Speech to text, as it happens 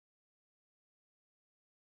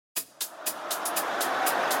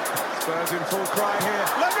Spurs in full cry here.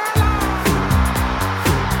 Lamella!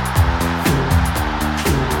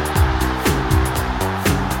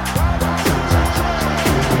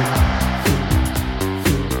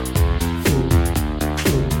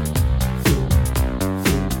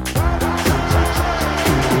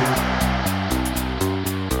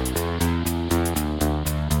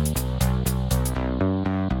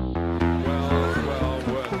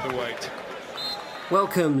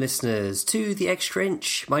 Welcome, listeners, to The Extra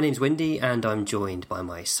Inch. My name's Windy, and I'm joined by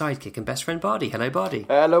my sidekick and best friend, Bardi. Hello, Bardi.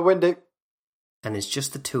 Hello, Windy. And it's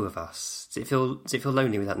just the two of us. Does it feel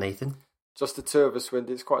lonely without Nathan? Just the two of us,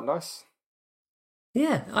 Windy. It's quite nice.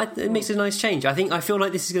 Yeah, it makes a nice change. I feel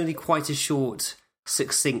like this is going to be quite a short,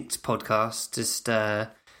 succinct podcast. Just, I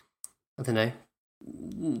don't know,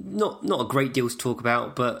 not a great deal to talk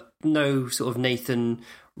about, but no sort of Nathan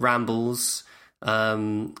rambles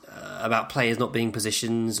about players not being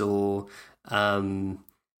positions or I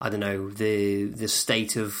don't know, the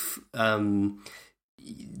state of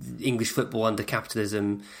English football under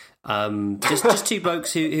capitalism. Just two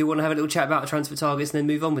blokes who want to have a little chat about transfer targets and then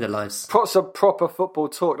move on with their lives. Some proper football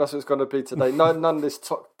talk. That's what it's going to be today. None of this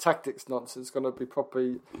tactics nonsense. It's going to be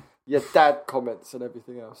proper your dad comments and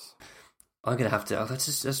everything else. I'm going to have to.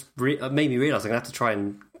 That's made me realise I'm going to have to try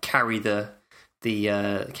and carry the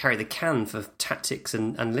can for tactics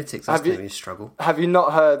and analytics. That's going to be a struggle. Have you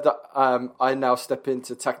not heard that I now step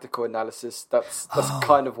into tactical analysis? That's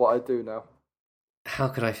kind of what I do now. How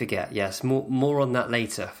could I forget? Yes, more on that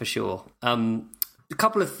later for sure. A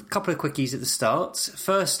couple of quickies at the start.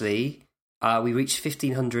 Firstly, we reached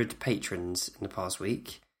 1,500 patrons in the past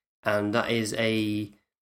week, and that is a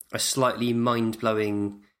slightly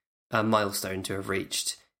mind-blowing milestone to have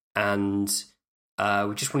reached. And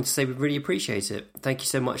we just wanted to say we really appreciate it. Thank you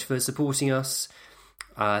so much for supporting us.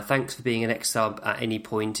 Thanks for being an ex-sub at any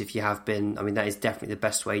point if you have been. I mean, that is definitely the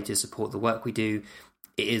best way to support the work we do.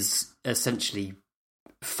 It is essentially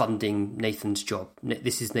funding Nathan's job.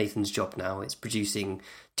 This is Nathan's job now. It's producing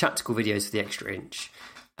tactical videos for the Extra Inch.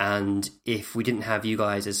 And if we didn't have you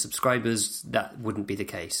guys as subscribers, that wouldn't be the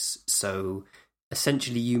case. So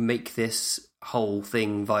essentially you make this whole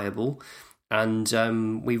thing viable.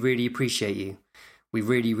 And we really appreciate you. We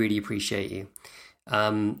really, really appreciate you.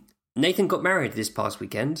 Nathan got married this past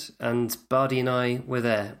weekend, and Bardi and I were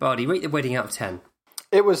there. Bardi, rate the wedding out of 10.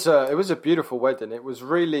 It was a beautiful wedding. It was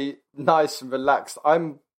really nice and relaxed.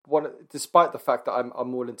 Despite the fact that I'm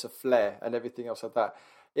all into flair and everything else like that.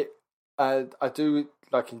 I do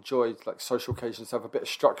enjoy social occasions have a bit of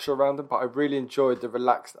structure around them, but I really enjoyed the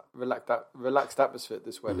relaxed atmosphere at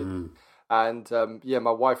this wedding. And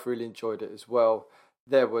my wife really enjoyed it as well.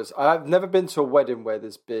 I've never been to a wedding where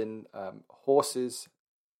there's been horses,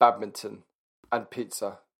 badminton, and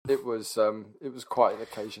pizza. It was quite an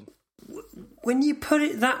occasion. When you put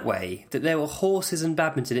it that way, that there were horses and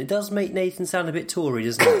badminton, it does make Nathan sound a bit Tory,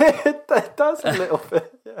 doesn't it? It does a little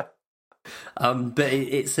bit, yeah. But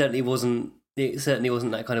it certainly wasn't. It certainly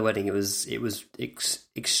wasn't that kind of wedding. It was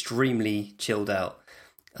extremely chilled out,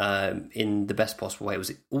 in the best possible way. It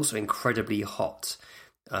was also incredibly hot,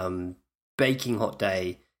 baking hot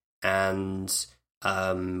day, and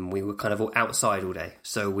we were kind of all outside all day,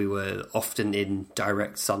 so we were often in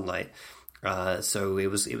direct sunlight. So it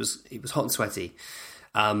was hot and sweaty,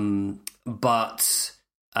 but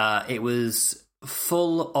it was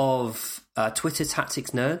full of Twitter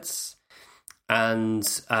tactics nerds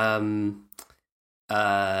and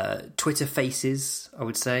Twitter faces, I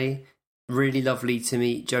would say. Really lovely to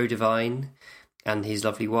meet Joe Devine and his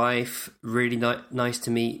lovely wife. Really nice to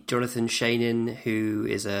meet Jonathan Shainin, who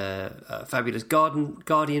is a fabulous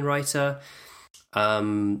Guardian writer.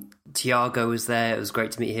 Tiago was there. It was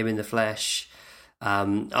great to meet him in the flesh.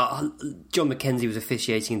 John McKenzie was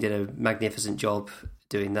officiating and did a magnificent job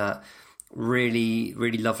doing that. Really,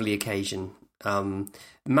 really lovely occasion.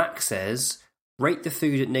 Max says, rate the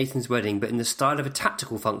food at Nathan's wedding, but in the style of a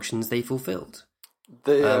tactical functions they fulfilled.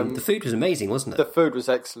 The food was amazing, wasn't it? The food was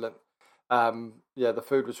excellent. The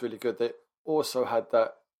food was really good. They also had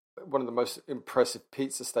one of the most impressive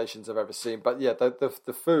pizza stations I've ever seen. But yeah,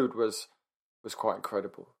 the food was quite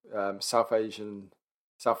incredible. South Asian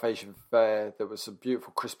fare. There was some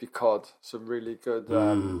beautiful crispy cod, some really good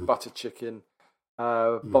butter chicken.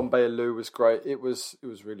 Bombay aloo was great. It was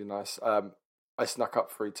really nice. I snuck up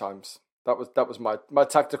 3 times. That was my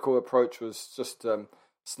tactical approach, was just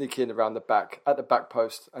sneak in around the back at the back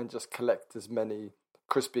post and just collect as many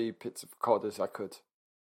crispy bits of cod as I could.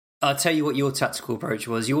 I'll tell you what your tactical approach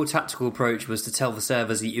was. Your tactical approach was to tell the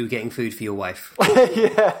servers that you were getting food for your wife.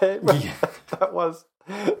 That was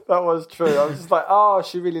true. I was just like, oh,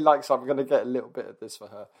 she really likes it. I'm going to get a little bit of this for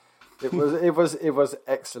her. It was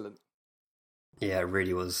excellent. Yeah, it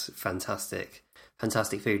really was fantastic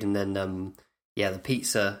food. And then the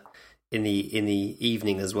pizza in the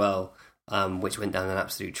evening as well, which went down an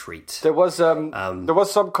absolute treat. There was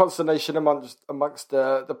some consternation amongst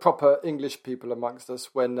the proper English people amongst us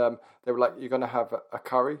when they were like, "You're going to have a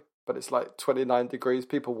curry," but it's like 29 degrees.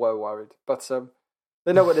 People were worried, but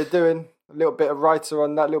they know what they're doing. A little bit of raita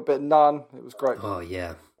on that, a little bit of naan. It was great. Oh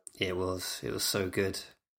yeah, it was so good.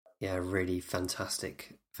 Yeah, really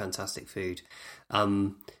fantastic food.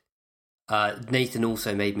 Nathan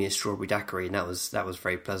also made me a strawberry daiquiri, and that was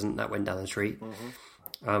very pleasant. That went down the treat.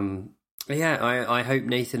 Mm-hmm. I hope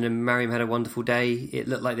Nathan and Mariam had a wonderful day. It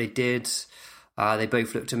looked like they did. They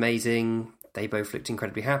both looked amazing. They both looked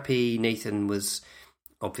incredibly happy. Nathan was,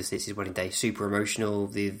 obviously it's his wedding day, super emotional.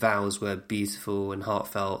 The vows were beautiful and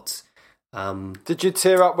heartfelt. Did you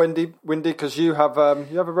tear up, Wendy? Because you have a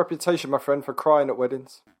reputation, my friend, for crying at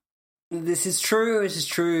weddings. This is true.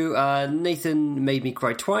 Nathan made me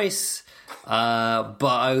cry twice, but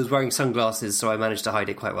I was wearing sunglasses, so I managed to hide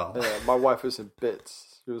it quite well. Yeah, my wife was in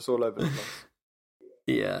bits. She was all over the place.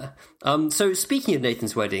 Yeah. So speaking of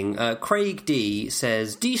Nathan's wedding, Craig D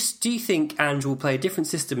says, "Do you think Ange will play a different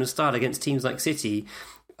system and style against teams like City?"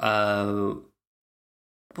 I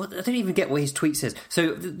don't even get what his tweet says.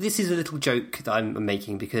 So this is a little joke that I'm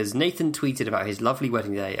making because Nathan tweeted about his lovely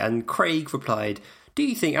wedding day, and Craig replied, "Do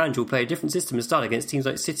you think Ange will play a different system and style against teams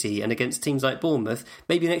like City and against teams like Bournemouth?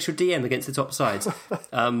 Maybe an extra DM against the top sides."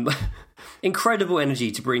 Incredible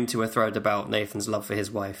energy to bring to a thread about Nathan's love for his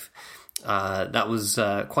wife. That was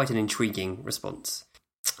quite an intriguing response.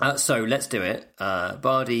 So let's do it.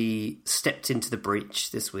 Bardi stepped into the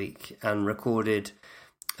breach this week and recorded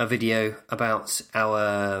a video about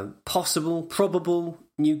our probable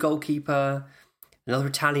new goalkeeper, another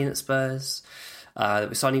Italian at Spurs, that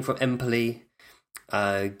we're signing from Empoli.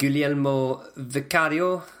 Guglielmo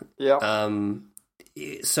Vicario. Yeah.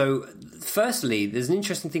 So, firstly, there's an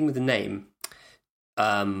interesting thing with the name.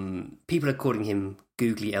 People are calling him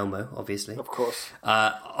Guglielmo, obviously. Of course.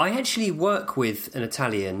 I actually work with an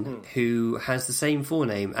Italian who has the same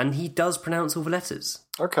forename, and he does pronounce all the letters.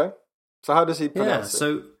 Okay. So how does he pronounce it?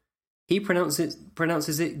 So he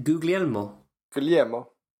pronounces it Guglielmo. Guglielmo.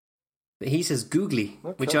 But he says Googly,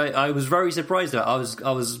 which I was very surprised about.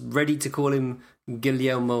 I was ready to call him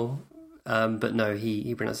Guglielmo, but no,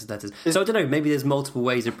 he pronounces letters. So I don't know, maybe there's multiple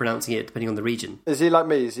ways of pronouncing it depending on the region. Is he like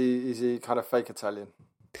me? Is he kind of fake Italian?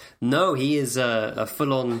 No, he is a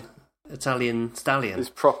full-on Italian stallion. He's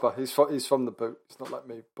proper. He's from the boot. He's not like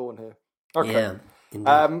me, born here. Okay. Yeah,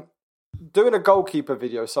 indeed. Doing a goalkeeper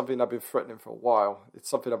video is something I've been threatening for a while. It's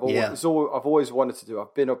something I've always wanted to do.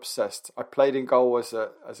 I've been obsessed. I played in goal as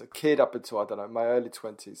a kid up until, I don't know, my early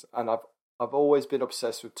 20s, and I've always been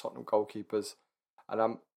obsessed with Tottenham goalkeepers, and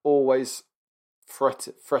I'm always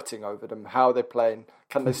fretting over them, how they're playing.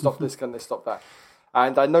 Can they stop this? Can they stop that?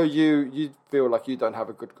 And I know you feel like you don't have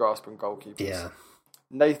a good grasp on goalkeepers. Yeah.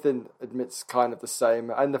 Nathan admits kind of the same,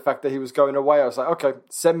 and the fact that he was going away, I was like, okay,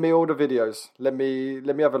 send me all the videos. Let me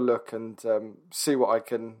have a look and see what I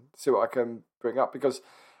can bring up, because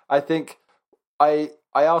I think I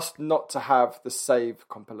asked not to have the save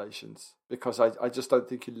compilations because I just don't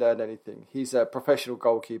think you learn anything. He's a professional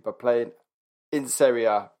goalkeeper playing in Serie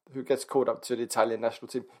A who gets called up to the Italian national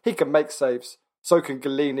team. He can make saves. So can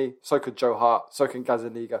Gallini, so can Joe Hart, so can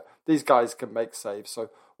Gazzaniga. These guys can make saves. So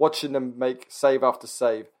watching them make save after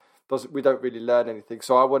save, we don't really learn anything.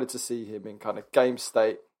 So I wanted to see him in kind of game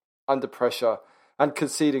state, under pressure, and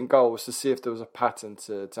conceding goals to see if there was a pattern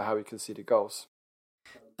to how he conceded goals.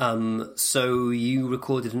 So you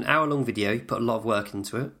recorded an hour-long video. You put a lot of work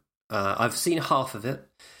into it. I've seen half of it.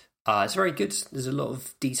 It's very good. There's a lot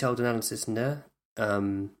of detailed analysis in there.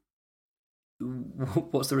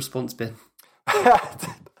 What's the response been?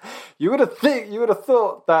 You would have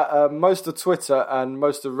thought that most of Twitter and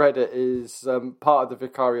most of Reddit is part of the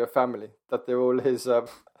Vicario family. That they're all his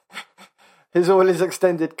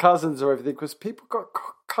extended cousins or everything. Because people got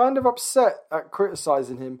kind of upset at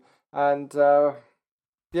criticising him, and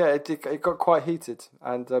it got quite heated.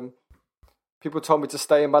 And people told me to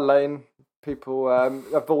stay in my lane. People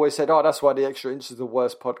have always said, "Oh, that's why the Extra Inch is the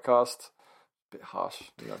worst podcast." Bit harsh.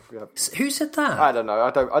 Who said that? I don't know.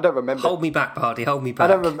 I don't remember. Hold me back, Bardi. Hold me back.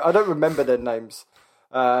 I don't remember their names,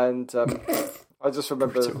 and I just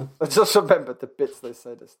remember the bits they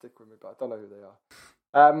say that stick with me, but I don't know who they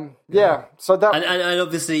are. Yeah. So that and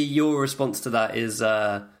obviously your response to that is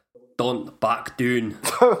don't back doon,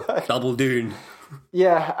 double doon.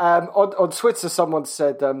 Yeah. On Twitter, someone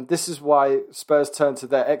said this is why Spurs turn to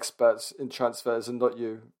their experts in transfers and not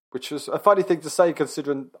you. Which was a funny thing to say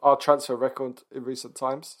considering our transfer record in recent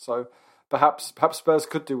times. So perhaps Spurs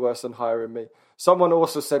could do worse than hiring me. Someone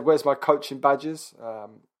also said, "Where's my coaching badges?"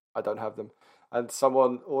 I don't have them. And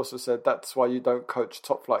someone also said, "That's why you don't coach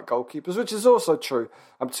top flight goalkeepers," which is also true.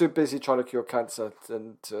 I'm too busy trying to cure cancer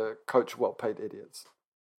than to coach well-paid idiots.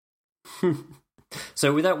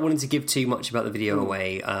 So without wanting to give too much about the video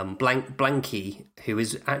away, Blanky, who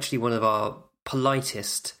is actually one of our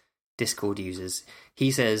politest Discord users, he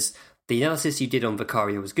says, the analysis you did on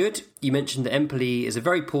Vicario was good. You mentioned that Empoli is a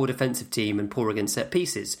very poor defensive team and poor against set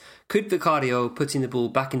pieces. Could Vicario putting the ball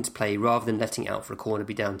back into play rather than letting it out for a corner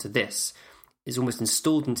be down to this? It's almost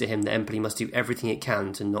installed into him that Empoli must do everything it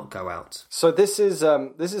can to not go out. So this is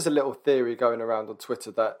a little theory going around on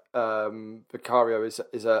Twitter that Vicario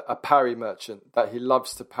is a parry merchant, that he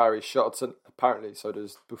loves to parry shots, and apparently so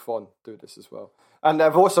does Buffon do this as well. And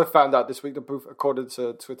I've also found out this week that according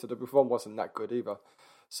to Twitter, the Buffon wasn't that good either.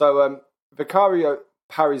 So Vicario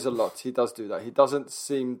parries a lot. He does do that. He doesn't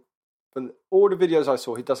seem, from all the videos I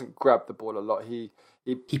saw, he doesn't grab the ball a lot. He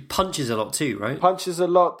punches a lot too, right? Punches a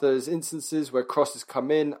lot. There's instances where crosses come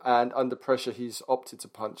in and under pressure he's opted to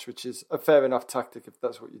punch, which is a fair enough tactic if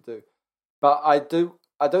that's what you do. But I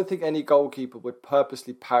don't think any goalkeeper would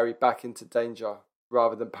purposely parry back into danger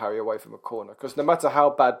rather than parry away from a corner. Because no matter how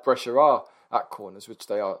bad Brescia are at corners, which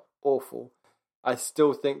they are awful, I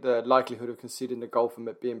still think the likelihood of conceding the goal from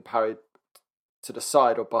it being parried to the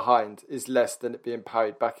side or behind is less than it being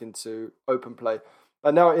parried back into open play.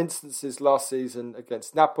 And there are instances last season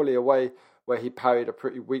against Napoli away where he parried a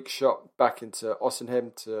pretty weak shot back into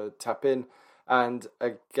Osimhen to tap in. And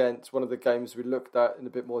against one of the games we looked at in a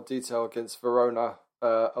bit more detail against Verona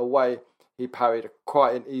away, he parried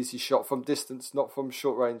quite an easy shot from distance, not from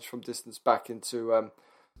short range, from distance back into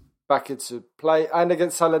play. And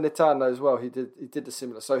against Salernitana as well, he did the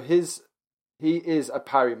similar. So he is a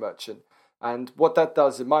parry merchant. And what that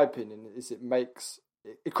does, in my opinion, is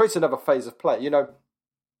it creates another phase of play. You know,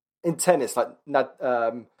 in tennis, like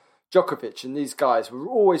Djokovic and these guys were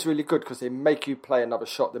always really good because they make you play another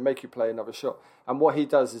shot. And what he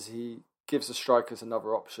does is he gives the strikers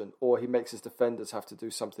another option, or he makes his defenders have to do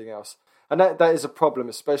something else. And that is a problem,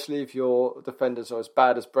 especially if your defenders are as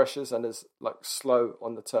bad as Brescia's and as slow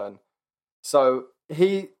on the turn. So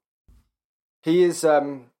he's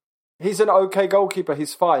an okay goalkeeper.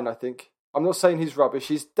 He's fine, I think. I'm not saying he's rubbish.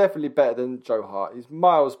 He's definitely better than Joe Hart. He's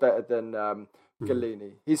miles better than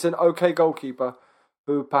Gallini. He's an okay goalkeeper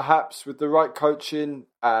who perhaps with the right coaching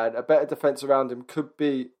and a better defence around him could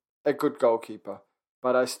be a good goalkeeper.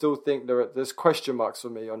 But I still think there's question marks for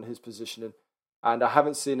me on his positioning. And I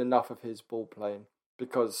haven't seen enough of his ball playing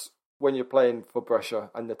because when you're playing for Brescia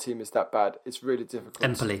and the team is that bad, it's really difficult.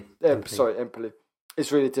 Empoli. Empoli.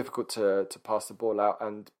 It's really difficult to pass the ball out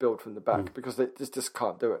and build from the back because they just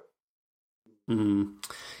can't do it.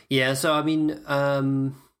 Yeah, so I mean, I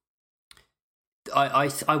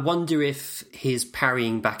wonder if his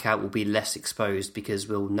parrying back out will be less exposed because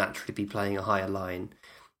we'll naturally be playing a higher line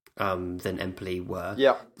than Empoli were.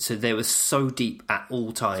 Yeah. So they were so deep at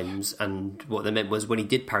all times, and what they meant was when he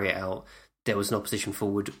did parry it out, there was an opposition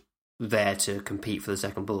forward there to compete for the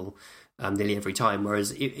second ball nearly every time.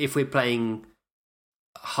 Whereas if we're playing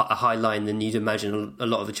a high line, then you'd imagine a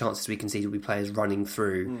lot of the chances we concede will be players running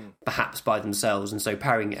through, perhaps by themselves, and so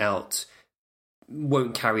parrying it out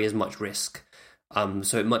won't carry as much risk.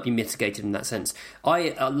 So it might be mitigated in that sense.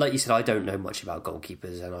 Like you said, I don't know much about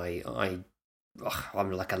goalkeepers, and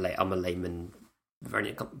I'm a layman when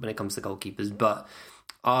it comes to goalkeepers. But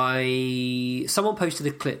someone posted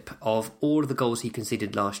a clip of all of the goals he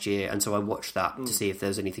conceded last year, and so I watched that to see if there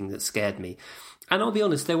was anything that scared me. And I'll be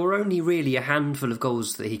honest, there were only really a handful of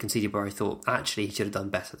goals that he conceded where I thought, actually, he should have done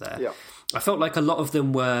better there. Yeah. I felt like a lot of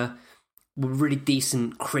them were really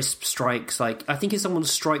decent, crisp strikes. Like, I think if someone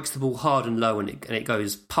strikes the ball hard and low and it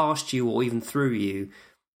goes past you or even through you,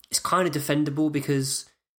 it's kind of defendable because,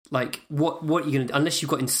 like, what are you going to... Unless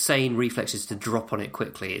you've got insane reflexes to drop on it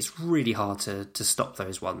quickly, it's really hard to stop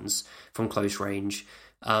those ones from close range.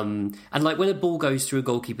 And, like, when a ball goes through a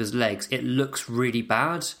goalkeeper's legs, it looks really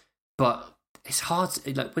bad, but... It's hard,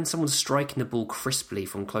 like when someone's striking the ball crisply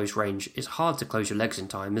from close range, it's hard to close your legs in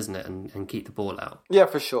time, isn't it, and keep the ball out. Yeah,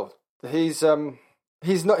 for sure. He's not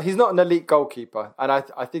an elite goalkeeper, and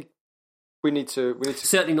I think we need to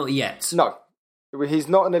certainly not yet. No, he's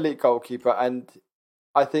not an elite goalkeeper, and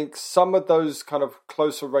I think some of those kind of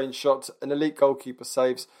closer range shots an elite goalkeeper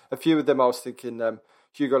saves. A few of them I was thinking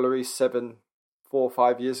Hugo Lloris 4 or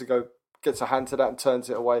 5 years ago. Gets a hand to that and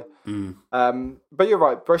turns it away. But you're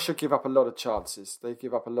right, Brescia give up a lot of chances. They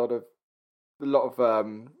give up a lot of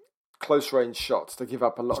close range shots. They give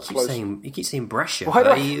up a lot of close. You keep saying Brescia. Why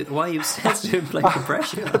are you obsessed with playing for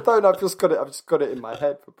Brescia? I don't know. I've just got it in my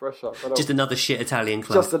head for Brescia. Just another shit Italian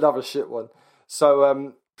club. Just another shit one.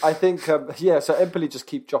 So I think So Empoli just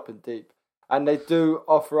keep dropping deep, and they do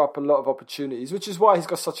offer up a lot of opportunities, which is why he's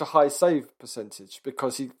got such a high save percentage,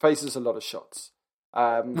 because he faces a lot of shots.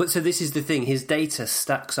 But so this is the thing, his data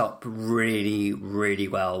stacks up really, really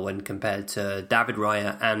well when compared to David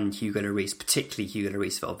Raya and Hugo Lloris, particularly Hugo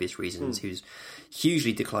Lloris for obvious reasons, who's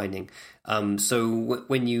hugely declining. So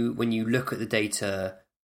when you look at the data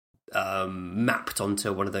mapped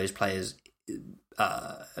onto one of those players,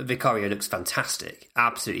 Vicario looks fantastic,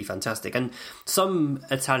 absolutely fantastic. And some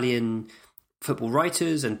Italian football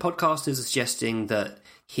writers and podcasters are suggesting that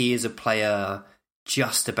he is a player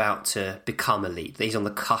just about to become elite. He's on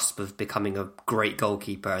the cusp of becoming a great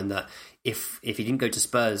goalkeeper, and that if he didn't go to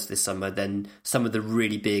Spurs this summer, then some of the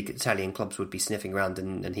really big Italian clubs would be sniffing around,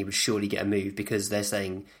 and he would surely get a move, because they're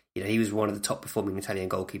saying, he was one of the top performing Italian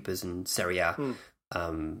goalkeepers in Serie A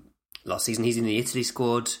last season. He's in the Italy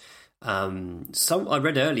squad. I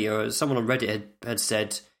read earlier, someone on Reddit had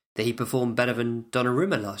said that he performed better than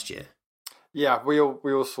Donnarumma last year. Yeah, we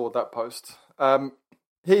all saw that post.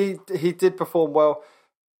 He did perform well.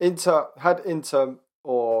 Inter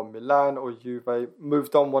or Milan or Juve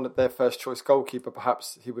moved on one of their first choice goalkeeper,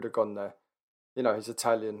 perhaps he would have gone there. He's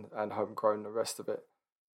Italian and homegrown, the rest of it.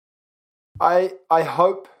 I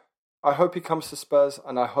hope he comes to Spurs,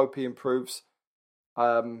 and I hope he improves,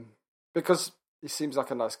 because he seems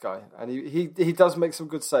like a nice guy, and he does make some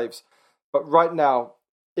good saves. But right now,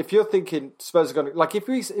 if you're thinking Spurs are going to, like, if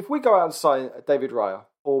we go out and sign David Raya,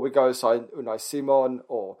 or we go and sign Unai Simon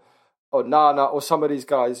or Nana or some of these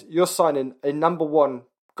guys, you're signing a number one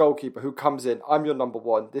goalkeeper who comes in. I'm your number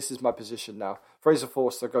one. This is my position now. Fraser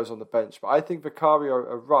Forster goes on the bench, but I think Vicario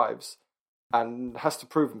arrives and has to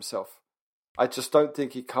prove himself. I just don't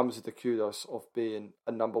think he comes with the kudos of being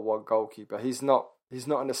a number one goalkeeper. He's not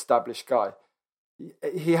an established guy.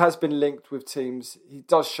 He has been linked with teams. He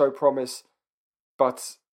does show promise,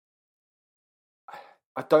 but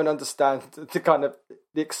I don't understand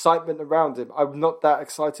the excitement around him. I'm not that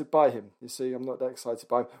excited by him. You see, I'm not that excited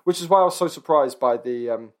by him, which is why I was so surprised by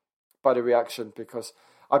the reaction, because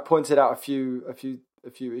I pointed out a few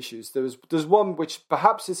issues. There's one which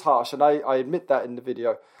perhaps is harsh, and I admit that in the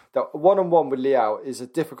video, that 1-on-1 with Leao is a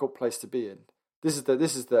difficult place to be in. This is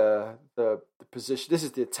the position. This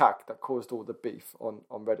is the attack that caused all the beef on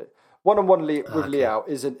Reddit. 1-on-1 with Leao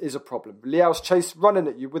is a problem. Leao's running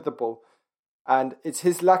at you with the ball. And it's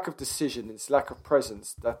his lack of decision, its lack of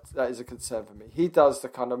presence that is a concern for me. He does the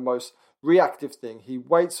kind of most reactive thing. He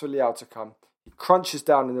waits for Leao to come. He crunches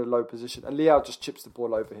down in a low position, and Leao just chips the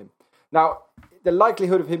ball over him. Now, the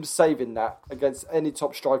likelihood of him saving that against any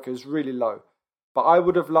top striker is really low. But I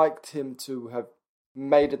would have liked him to have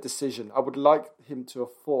made a decision. I would like him to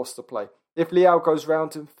have forced the play. If Leao goes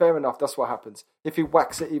round him, fair enough, that's what happens. If he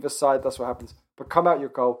whacks it either side, that's what happens. But come out your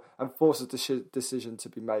goal and force a decision to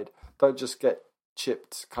be made. Don't just get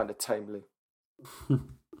chipped kind of tamely.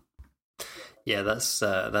 Yeah, that's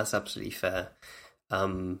absolutely fair.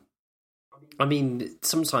 I mean,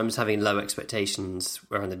 sometimes having low expectations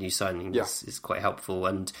around the new signing is quite helpful.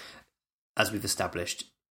 And as we've established,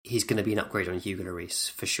 he's going to be an upgrade on Hugo Lloris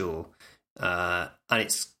for sure. And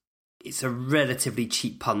it's a relatively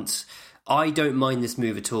cheap punt. I don't mind this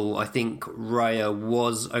move at all. I think Raya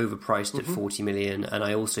was overpriced at 40 million, and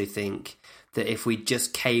I also think that if we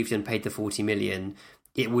just caved and paid the 40 million,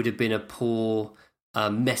 it would have been a poor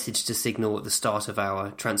message to signal at the start of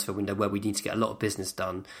our transfer window, where we need to get a lot of business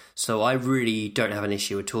done. So I really don't have an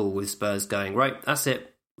issue at all with Spurs going, right, that's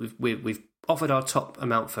it. We've offered our top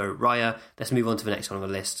amount for Raya. Let's move on to the next one on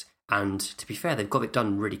the list. And to be fair, they've got it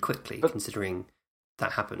done really quickly, considering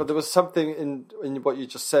that happened. But there was something in what you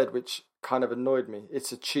just said which kind of annoyed me.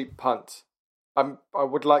 It's a cheap punt. I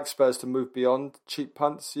would like Spurs to move beyond cheap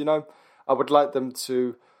punts. I would like them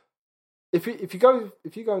to. If you go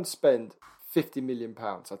and spend £50 million,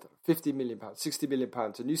 £50 million, £60 million,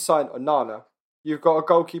 and you sign Onana, you've got a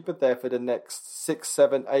goalkeeper there for the next 6,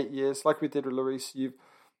 7, 8 years, like we did with Lloris.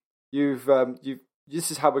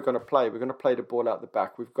 This is how we're going to play. We're going to play the ball out the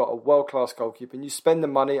back. We've got a world-class goalkeeper, and you spend the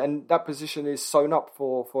money, and that position is sewn up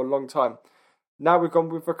for a long time. Now we've gone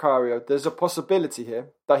with Vicario. There's a possibility here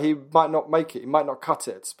that he might not make it. He might not cut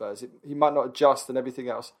it at Spurs. He might not adjust and everything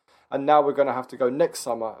else. And now we're going to have to go next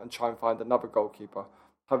summer and try and find another goalkeeper,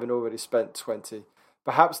 having already spent 20.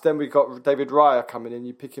 Perhaps then we got David Raya coming in.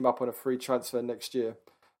 You pick him up on a free transfer next year.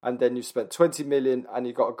 And then you spent 20 million and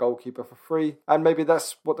you got a goalkeeper for free. And maybe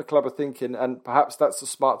that's what the club are thinking. And perhaps that's a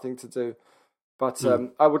smart thing to do. But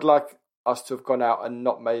I would like us to have gone out and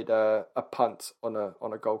not made a punt on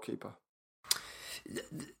a goalkeeper.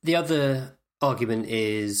 The other argument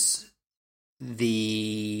is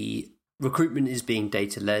the recruitment is being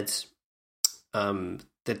data-led.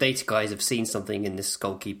 The data guys have seen something in this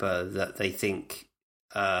goalkeeper that they think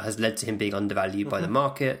has led to him being undervalued by the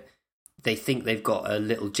market. They think they've got a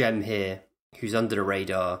little gem here who's under the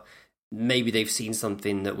radar. Maybe they've seen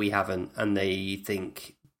something that we haven't, and they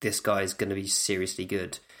think this guy's going to be seriously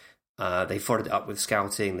good. They followed it up with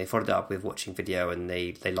scouting, they followed it up with watching video, and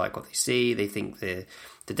they like what they see. They think the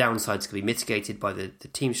downsides can be mitigated by the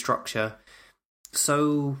team structure.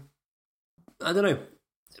 So, I don't know.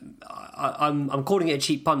 I'm calling it a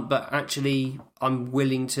cheap punt, but actually I'm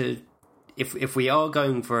willing to, if we are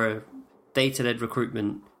going for a data-led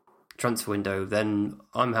recruitment transfer window, then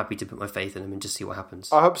I'm happy to put my faith in him and just see what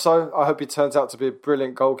happens. I hope so. I hope he turns out to be a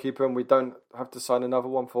brilliant goalkeeper and we don't have to sign another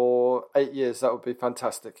one for 8 years. That would be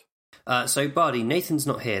fantastic. So, Bardi, Nathan's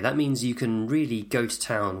not here. That means you can really go to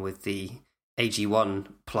town with the AG1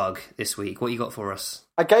 plug this week. What you got for us?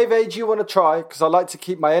 I gave AG1 a try because I like to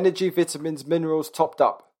keep my energy, vitamins, minerals topped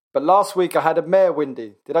up. But last week I had a mare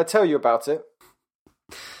windy. Did I tell you about it?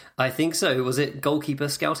 I think so. Was it goalkeeper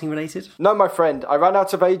scouting related? No, my friend. I ran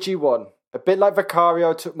out of AG1. A bit like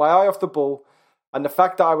Vicario, took my eye off the ball, and the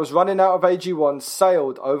fact that I was running out of AG1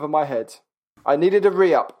 sailed over my head. I needed a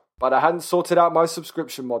re-up, but I hadn't sorted out my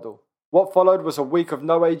subscription model. What followed was a week of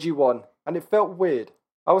no AG1, and it felt weird.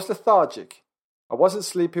 I was lethargic. I wasn't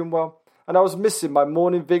sleeping well, and I was missing my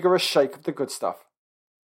morning vigorous shake of the good stuff.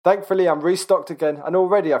 Thankfully, I'm restocked again, and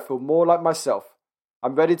already I feel more like myself.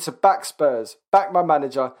 I'm ready to back Spurs, back my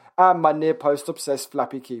manager, and my near-post obsessed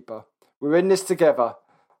flappy keeper. We're in this together.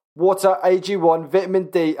 Water, AG1, vitamin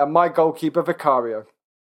D, and my goalkeeper Vicario.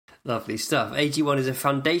 Lovely stuff. AG1 is a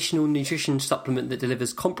foundational nutrition supplement that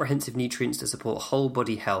delivers comprehensive nutrients to support whole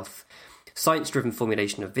body health. Science-driven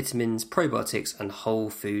formulation of vitamins, probiotics, and whole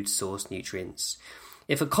food source nutrients.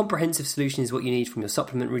 If a comprehensive solution is what you need from your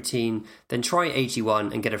supplement routine, then try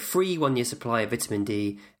AG1 and get a free 1-year supply of vitamin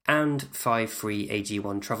D and 5 free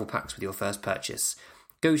AG1 travel packs with your first purchase.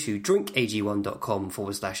 Go to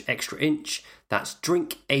drinkag1.com/extra inch. That's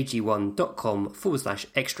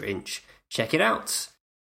drinkag1.com/extra inch. Check it out.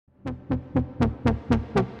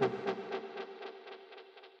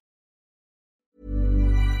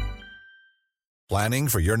 Planning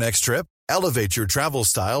for your next trip? Elevate your travel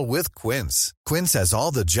style with Quince. Quince has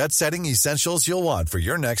all the jet-setting essentials you'll want for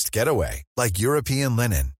your next getaway, like European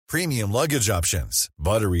linen, premium luggage options,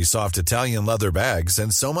 buttery soft Italian leather bags,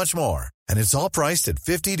 and so much more. And it's all priced at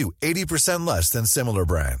 50 to 80% less than similar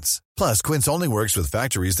brands. Plus, Quince only works with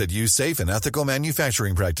factories that use safe and ethical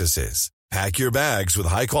manufacturing practices. Pack your bags with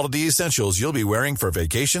high-quality essentials you'll be wearing for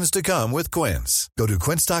vacations to come with Quince. Go to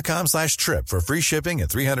quince.com/trip for free shipping and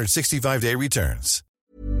 365-day returns.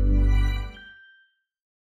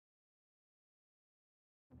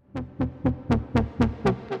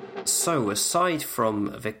 So, aside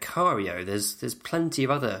from Vicario, there's plenty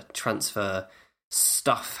of other transfer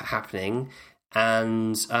stuff happening,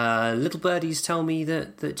 and little birdies tell me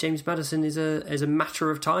that James Maddison is a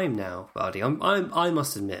matter of time now. Bardi, I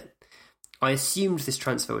must admit, I assumed this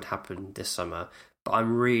transfer would happen this summer, but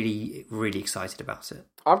I'm really, really excited about it.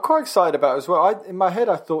 I'm quite excited about it as well. In my head,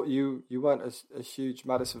 I thought you weren't a huge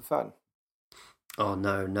Maddison fan. Oh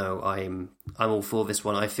no, I'm all for this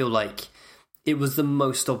one. I feel like it was the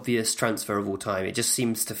most obvious transfer of all time. It just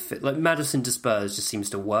seems to fit. Like Maddison to Spurs just seems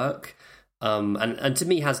to work, and to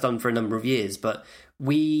me has done for a number of years. But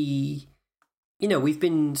we've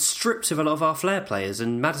been stripped of a lot of our flair players,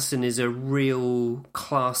 and Maddison is a real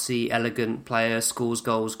classy, elegant player. Scores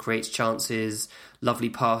goals, creates chances, lovely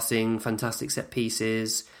passing, fantastic set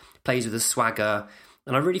pieces, plays with a swagger,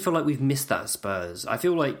 and I really feel like we've missed that at Spurs. I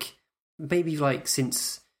feel like maybe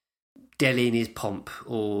since Dele in his pomp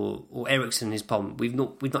or Eriksen in his pomp, we've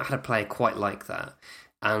not had a player quite like that.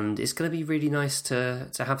 And it's going to be really nice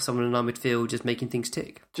to have someone in our midfield just making things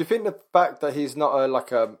tick. Do you think the fact that he's not a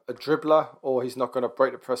dribbler, or he's not going to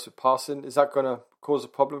break the press with passing, is that going to cause a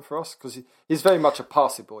problem for us? Because he's very much a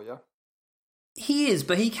passing boy, yeah? He is,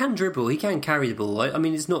 but he can dribble. He can carry the ball. I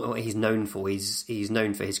mean, it's not what he's known for. He's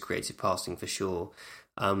known for his creative passing for sure.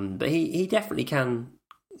 But he definitely can.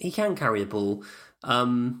 He can carry the ball.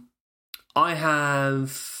 I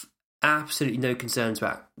have absolutely no concerns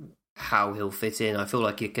about how he'll fit in. I feel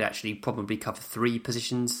like he could actually probably cover 3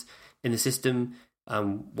 positions in the system.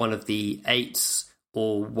 One of the 8s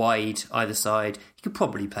or wide either side. He could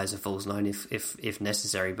probably play as a false 9 if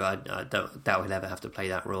necessary, but I doubt he'll ever have to play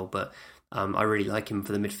that role. But I really like him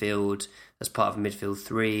for the midfield as part of a midfield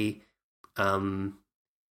 3.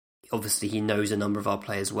 obviously he knows a number of our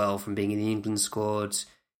players well from being in the England squad.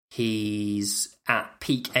 He's at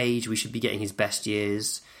peak age. We should be getting his best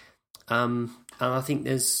years. And I think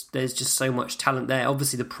there's just so much talent there.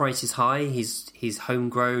 Obviously, the price is high. He's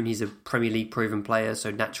homegrown. He's a Premier League proven player,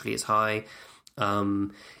 so naturally it's high.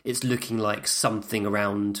 It's looking like something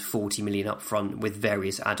around 40 million up front with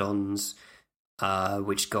various add-ons,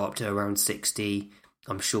 which go up to around 60.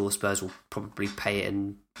 I'm sure Spurs will probably pay it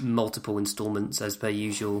in multiple instalments as per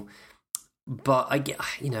usual. But I get,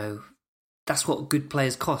 that's what good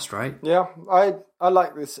players cost, right? Yeah, I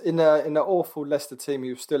like this. In an awful Leicester team, he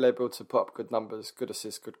was still able to put up good numbers, good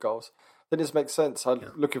assists, good goals. Then this makes sense. I'm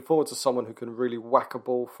looking forward to someone who can really whack a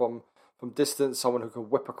ball from distance, someone who can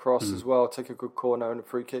whip across as well, take a good corner and a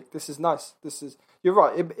free kick. This is nice. You're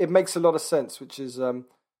right. It makes a lot of sense, which is a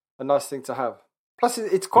nice thing to have. Plus,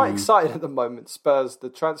 it's quite exciting at the moment. Spurs, the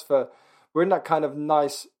transfer, we're in that kind of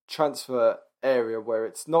nice transfer area where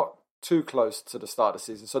it's not too close to the start of the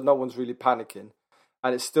season, so no one's really panicking.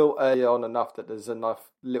 And it's still early on enough that there's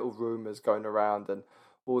enough little rumours going around and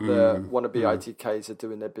all the wannabe ITKs are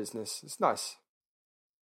doing their business. It's nice.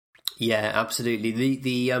 Yeah, absolutely.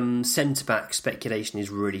 The centre-back speculation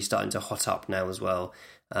is really starting to hot up now as well.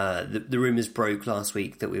 The rumours broke last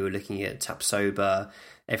week that we were looking at Tapsoba.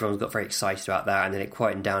 Everyone's got very excited about that, and then it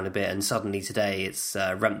quietened down a bit, and suddenly today it's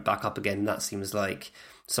ramped back up again. That seems like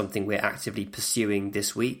something we're actively pursuing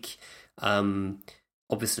this week.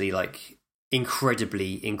 Obviously, like,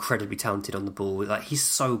 incredibly talented on the ball. Like, he's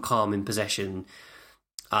so calm in possession.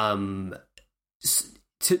 To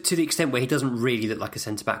the extent where he doesn't really look like a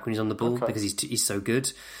centre-back when he's on the ball because he's so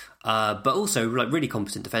good. But also, like, really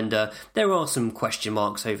competent defender. There are some question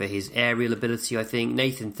marks over his aerial ability, I think.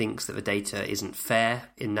 Nathan thinks that the data isn't fair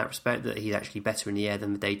in that respect, that he's actually better in the air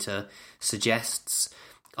than the data suggests.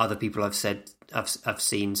 Other people I've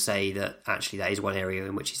seen say that actually that is one area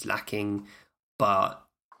in which he's lacking, but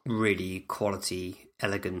really quality,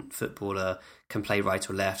 elegant footballer, can play right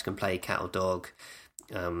or left, can play cat or dog.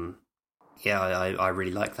 I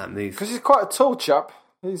really like that move. Because he's quite a tall chap.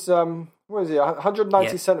 He's, what is he,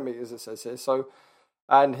 190 centimetres, it says here. So,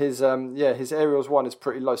 and his aerials one is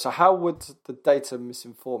pretty low. So how would the data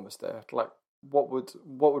misinform us there? Like, what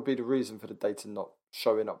would be the reason for the data not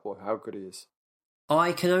showing up or how good he is?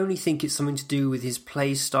 I can only think it's something to do with his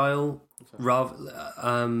play style, rather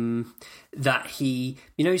that he,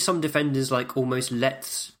 some defenders like almost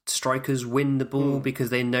let strikers win the ball because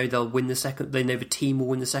they know they'll win the second. They know the team will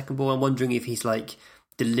win the second ball. I'm wondering if he's like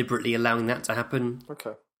deliberately allowing that to happen.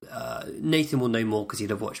 Okay. Nathan will know more because he'll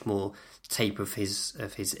have watched more tape of his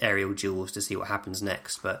aerial duels to see what happens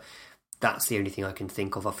next. But that's the only thing I can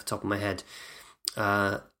think of off the top of my head.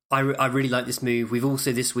 I really like this move. We've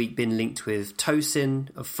also this week been linked with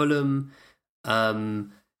Tosin of Fulham,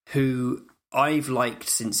 who I've liked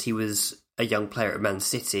since he was a young player at Man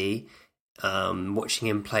City, watching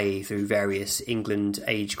him play through various England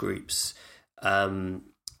age groups. I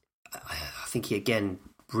think he, again,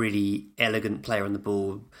 really elegant player on the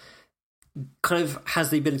ball, kind of has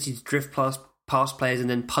the ability to drift past players and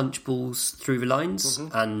then punch balls through the lines,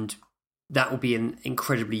 and that will be an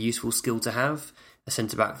incredibly useful skill to have. A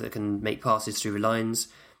centre-back that can make passes through the lines.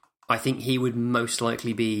 I think he would most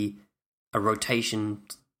likely be a rotation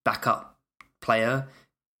backup player,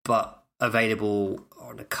 but available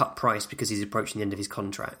on a cut price because he's approaching the end of his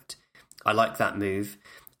contract. I like that move.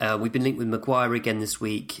 We've been linked with Maguire again this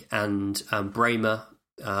week, and Bremer,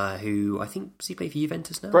 who I think, does he play for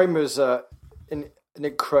Juventus now? Bremer's an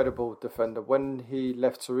incredible defender. When he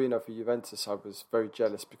left Torino for Juventus, I was very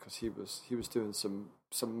jealous because he was doing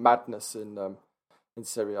some madness in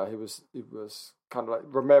Serie A. He was kind of like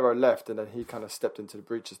Romero left, and then he kind of stepped into the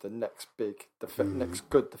breach as the next big, next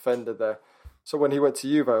good defender there. So when he went to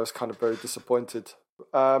Juve, I was kind of very disappointed.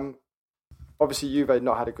 Obviously, Juve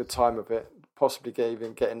not had a good time of it, possibly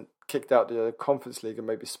getting kicked out the Conference League, and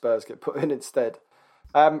maybe Spurs get put in instead.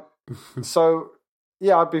 So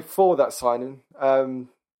yeah, I'd be for that signing. I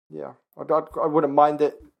wouldn't mind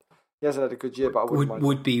it. He hasn't had a good year, but I wouldn't mind.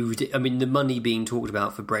 Would be. I mean, the money being talked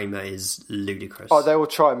about for Bremer is ludicrous. Oh, they will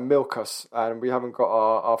try and milk us, and we haven't got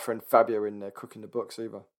our friend Fabio in there cooking the books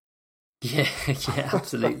either. Yeah,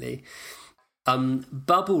 absolutely.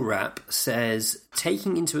 Bubble Wrap says,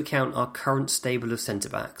 taking into account our current stable of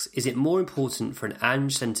centre-backs, is it more important for an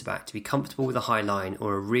Ange centre-back to be comfortable with a high line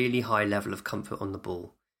or a really high level of comfort on the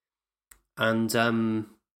ball? And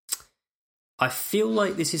I feel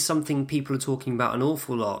like this is something people are talking about an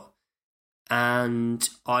awful lot. And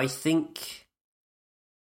I think,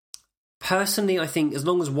 personally, as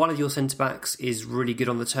long as one of your centre-backs is really good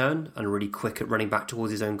on the turn and really quick at running back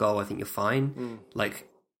towards his own goal, I think you're fine. Like,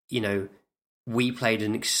 we played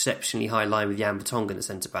an exceptionally high line with Jan Vertonghen at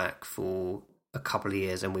centre-back for a couple of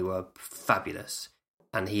years, and we were fabulous.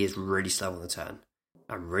 And he is really slow on the turn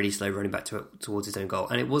and really slow running back towards his own goal.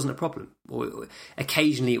 And it wasn't a problem.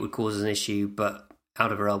 Occasionally it would cause an issue, but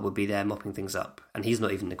Alderweireld would be there mopping things up. And he's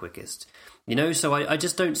not even the quickest. So I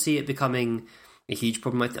just don't see it becoming a huge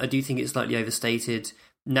problem. I do think it's slightly overstated.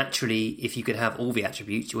 Naturally, if you could have all the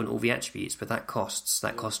attributes, you want all the attributes, but that costs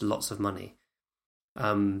lots of money.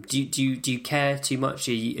 Do you care too much?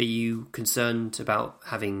 Are you concerned about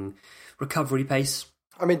having recovery pace?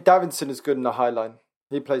 I mean, Davinson is good in the high line.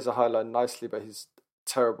 He plays the high line nicely, but he's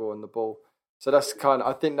terrible on the ball. So that's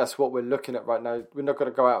I think that's what we're looking at right now. We're not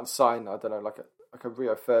going to go out and sign, I don't know, like a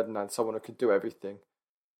Rio Ferdinand, someone who can do everything.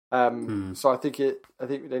 So I think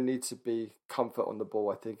there needs to be comfort on the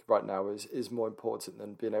ball. I think right now is more important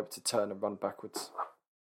than being able to turn and run backwards.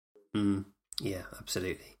 Yeah,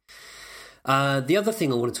 absolutely. The other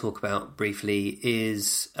thing I want to talk about briefly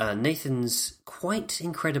is Nathan's quite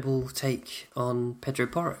incredible take on Pedro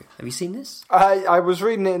Porro. Have you seen this? I was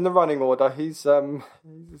reading it in the running order. He's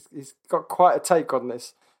got quite a take on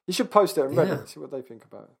this. You should post it and read it, see what they think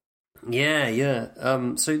about it. Yeah.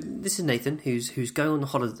 So this is Nathan, who's going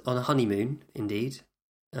on a honeymoon, indeed.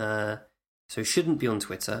 So shouldn't be on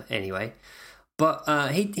Twitter anyway.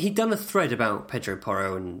 But he'd done a thread about Pedro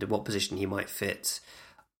Porro and what position he might fit.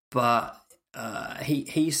 But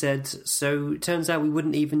he said, so it turns out we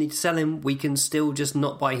wouldn't even need to sell him. We can still just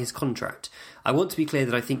not buy his contract. I want to be clear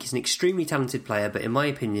that I think he's an extremely talented player, but in my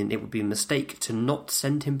opinion, it would be a mistake to not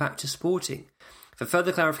send him back to Sporting. For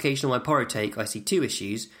further clarification on my Porro take, I see two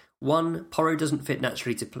issues. One, Porro doesn't fit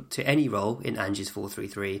naturally to any role in Ange's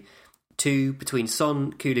 4-3-3. Two, between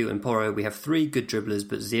Son, Kulu and Porro, we have 3 good dribblers,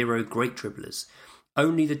 but 0 great dribblers.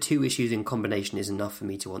 Only the 2 issues in combination is enough for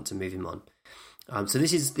me to want to move him on. So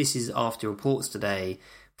this is after reports today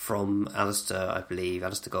from Alistair, I believe,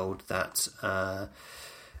 Alistair Gold, that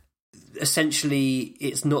essentially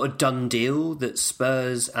it's not a done deal that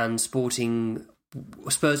Spurs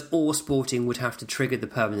or Sporting would have to trigger the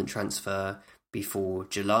permanent transfer before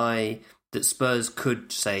July, that Spurs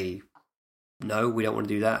could say, no, we don't want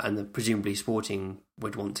to do that, and that presumably Sporting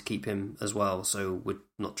would want to keep him as well, so would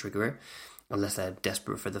not trigger it, unless they're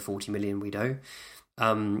desperate for the 40 million we owe.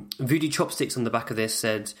 Voodoo Chopsticks on the back of this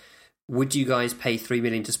said, would you guys pay 3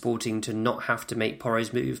 million to Sporting to not have to make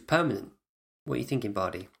Porro's move permanent? What are you thinking,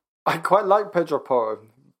 Bardi? I quite like Pedro Porro,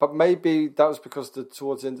 but maybe that was because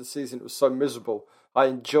towards the end of the season it was so miserable. I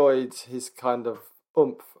enjoyed his kind of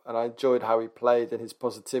oomph, and I enjoyed how he played and his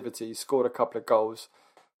positivity. He scored a couple of goals,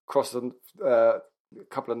 crossed a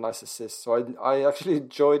couple of nice assists. So I actually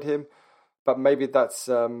enjoyed him, but maybe that's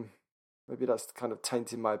kind of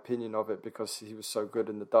tainting my opinion of it because he was so good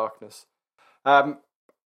in the darkness. I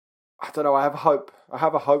don't know. I have hope. I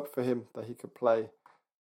have a hope for him that he could play,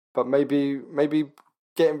 but maybe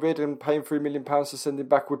getting rid and paying £3 million to send him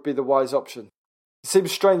back would be the wise option. It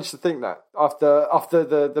seems strange to think that after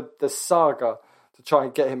the saga to try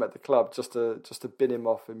and get him at the club, just to bin him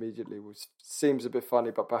off immediately, which seems a bit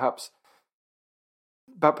funny. But perhaps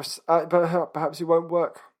it won't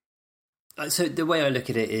work. So the way I look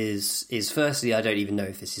at it is firstly, I don't even know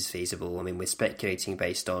if this is feasible. I mean, we're speculating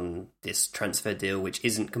based on this transfer deal, which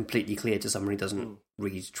isn't completely clear to someone who doesn't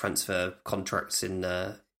read transfer contracts on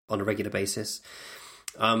a regular basis.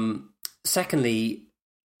 Secondly,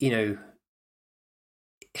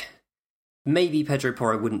 maybe Pedro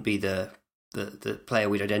Porro wouldn't be the player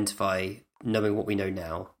we'd identify, knowing what we know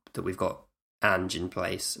now, that we've got Ange in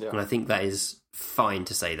place. Yeah. And I think that is fine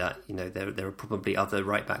to say that. There are probably other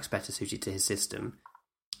right-backs better suited to his system.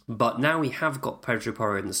 But now we have got Pedro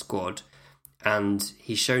Porro in the squad, and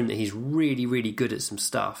he's shown that he's really, really good at some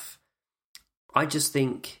stuff. I just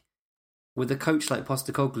think with a coach like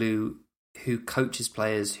Postecoglou, who coaches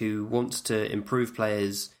players, who wants to improve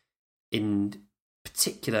players in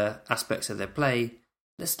particular aspects of their play,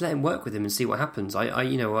 let's let him work with him and see what happens.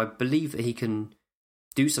 I believe that he can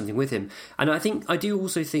do something with him, and I do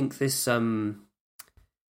also think this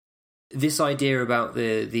this idea about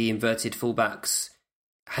the inverted fullbacks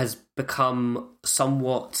has become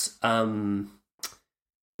somewhat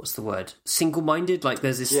what's the word? Single-minded. Like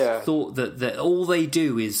there's this thought that all they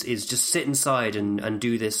do is just sit inside and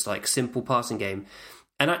do this like simple passing game.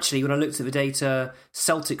 And actually, when I looked at the data,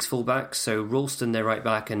 Celtic's fullbacks, so Ralston, their right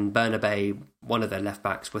back, and Bernabé, one of their left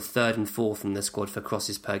backs, were 3rd and 4th in the squad for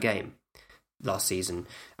crosses per game last season,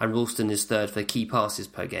 and Ralston is 3rd for key passes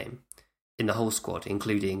per game in the whole squad,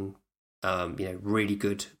 including really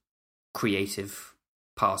good creative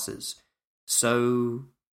passes. So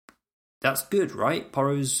that's good, right?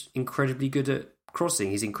 Porro's incredibly good at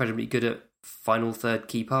crossing. He's incredibly good at final third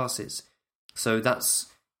key passes. So that's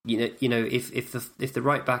if the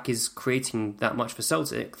right back is creating that much for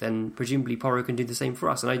Celtic, then presumably Porro can do the same for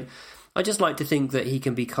us. And I just like to think that he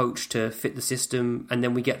can be coached to fit the system, and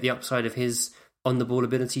then we get the upside of his on the ball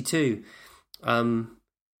ability too.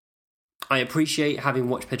 I appreciate, having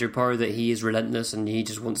watched Pedro Porro, that he is relentless and he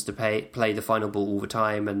just wants to play the final ball all the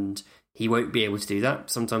time, and he won't be able to do that.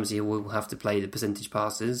 Sometimes he will have to play the percentage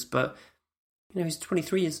passes, but he's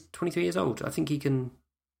 23 years old. I think he can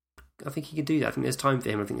do that. I think there's time for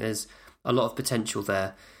him. I think there's a lot of potential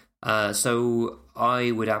there. So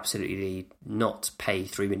I would absolutely not pay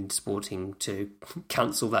 3 million to Sporting to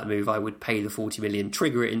cancel that move. I would pay the 40 million,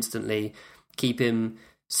 trigger it instantly, keep him,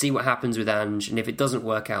 see what happens with Ange, and if it doesn't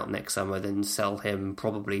work out next summer, then sell him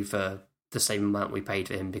probably for the same amount we paid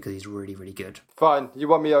for him, because he's really, really good. Fine, you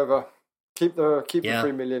won me over. Keep the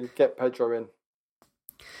 3 million, get Pedro in.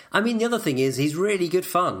 I mean, the other thing is, he's really good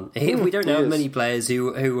fun. We don't have many players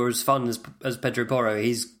who are as fun as Pedro Porro.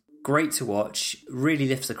 He's great to watch, really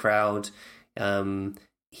lifts the crowd.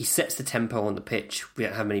 He sets the tempo on the pitch. We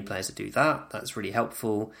don't have many players that do that. That's really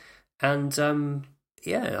helpful. And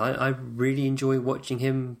I really enjoy watching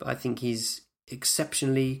him. I think he's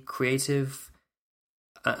exceptionally creative,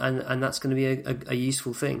 and that's going to be a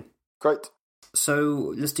useful thing. Great.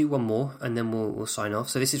 So let's do one more, and then we'll sign off.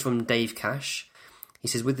 So this is from Dave Cash. He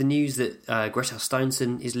says, with the news that Greta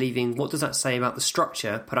Steinsson is leaving, what does that say about the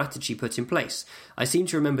structure Paratici put in place? I seem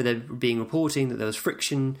to remember there being reporting that there was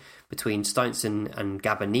friction between Steinsson and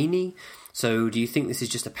Gabbanini. So do you think this is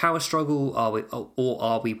just a power struggle, or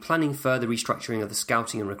are we planning further restructuring of the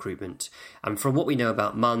scouting and recruitment? And from what we know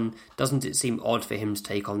about Munn, doesn't it seem odd for him to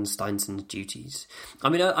take on Steinsson's duties? I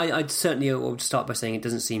mean, I'd certainly would start by saying it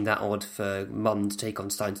doesn't seem that odd for Munn to take on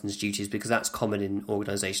Steinsson's duties, because that's common in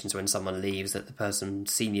organisations when someone leaves, that the person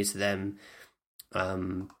senior to them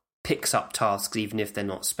picks up tasks, even if they're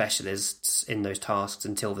not specialists in those tasks,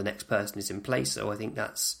 until the next person is in place. So I think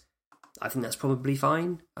that's probably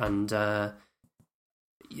fine, and I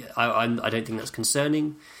don't think that's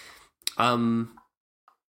concerning. I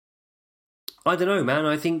don't know, man.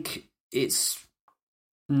 I think it's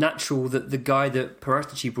natural that the guy that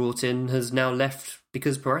Paratici brought in has now left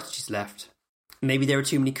because Paratici's left. Maybe there are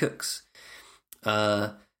too many cooks.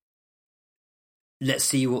 Let's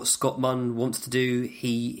see what Scott Munn wants to do.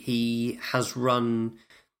 He has run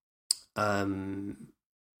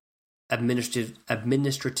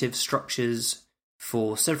administrative structures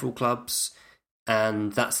for several clubs,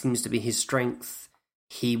 and that seems to be his strength.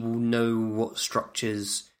 He will know what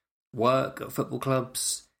structures work at football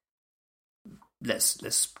clubs.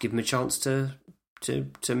 Let's give him a chance to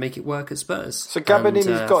make it work at Spurs. So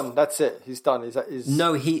Gabbanini's gone. That's it. He's done.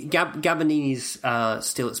 No, Gabbanini's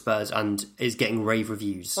still at Spurs and is getting rave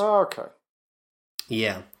reviews. Oh, okay.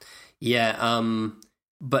 Yeah.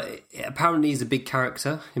 But apparently he's a big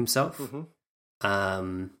character himself. Mm-hmm.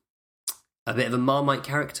 A bit of a Marmite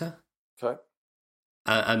character. Okay.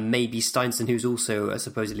 And maybe Steinsson, who's also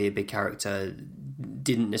supposedly a big character,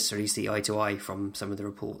 didn't necessarily see eye to eye from some of the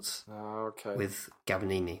reports with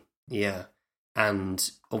Gabbanini. Yeah.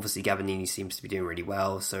 And obviously Gabbanini seems to be doing really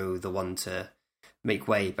well, so the one to make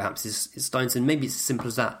way perhaps is Steinsson. Maybe it's as simple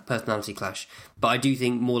as that, personality clash. But I do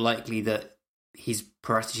think more likely that he's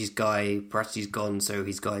Paratici's guy. Paratici's gone, so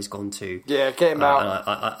his guy's gone too. Yeah, get him out.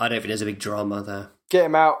 And I don't think there's a big drama there. Get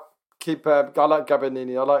him out. Keep. I like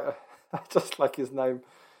Gabbanini. I just like his name.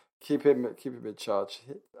 Keep him in charge.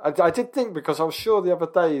 I did think, because I was sure the other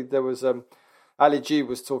day there was Ali G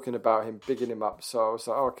was talking about him, bigging him up. So I was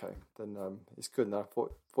like, okay, then it's good now. I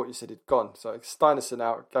thought you said he'd gone. So Steinsson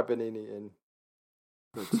out, Gabbanini in.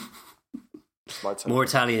 Good. More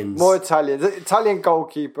Italians. Italian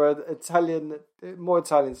goalkeeper. More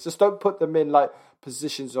Italians. Just don't put them in like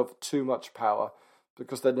positions of too much power,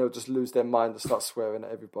 because then they'll just lose their mind and start swearing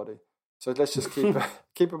at everybody. So let's just keep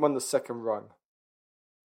them on the second rung.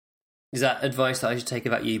 Is that advice that I should take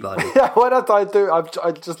about you, buddy? Yeah, what did I do?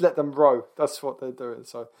 I just let them row. That's what they're doing.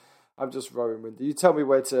 So I'm just rowing with you. You tell me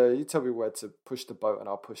where to push the boat, and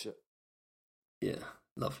I'll push it. Yeah,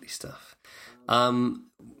 lovely stuff.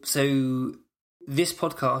 So this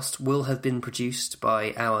podcast will have been produced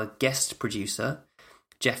by our guest producer,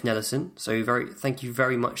 Jeff Nellison. So thank you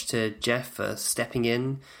very much to Jeff for stepping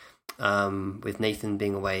in, with Nathan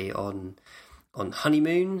being away on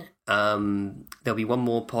honeymoon. There'll be one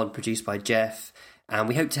more pod produced by Jeff, and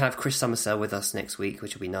we hope to have Chris Summersell with us next week,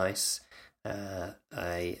 which will be nice. A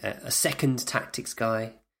second tactics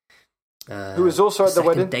guy. Who was also at the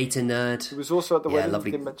wedding. Data nerd. Who was also at the wedding.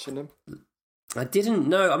 Lovely. You didn't mention him. I didn't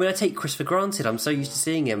know. I mean, I take Chris for granted. I'm so used to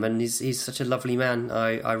seeing him, and he's such a lovely man.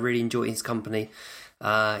 I really enjoy his company.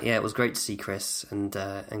 It was great to see Chris and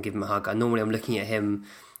give him a hug. Normally I'm looking at him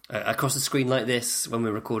across the screen like this when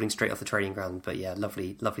we're recording straight off the training ground. But yeah,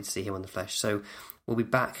 lovely to see him on the flesh. So we'll be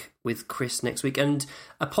back with Chris next week. And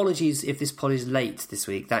apologies if this pod is late this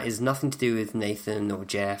week. That is nothing to do with Nathan or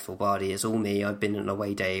Jeff or Bardi. It's all me. I've been on a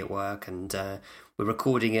away day at work, and we're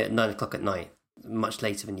recording it at 9 o'clock at night, much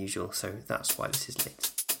later than usual. So that's why this is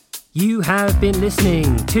late. You have been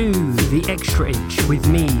listening to The Extra Inch with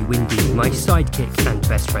me, Windy, my sidekick and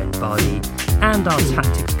best friend Bardi, and our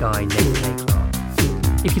tactics guy, Nathan A. Clark.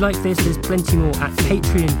 If you like this, there's plenty more at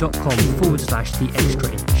patreon.com/The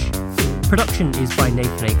Extra Inch. Production is by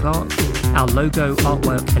Nathan A. Clark. Our logo,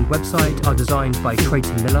 artwork and website are designed by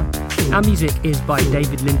Trayton Miller. Our music is by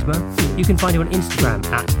David Lindmer. You can find him on Instagram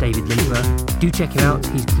at David Lindmer. Do check him out,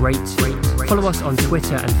 he's great. Follow us on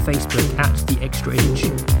Twitter and Facebook at The Extra Inch.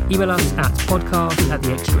 Email us at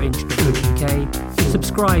podcast@theextrainch.co.uk.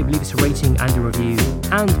 Subscribe, leave us a rating and a review.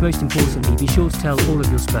 And most importantly, be sure to tell all of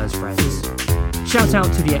your Spurs friends. Shout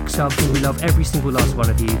out to the ex-subs, we love every single last one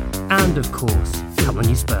of you. And of course, come on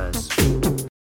you Spurs.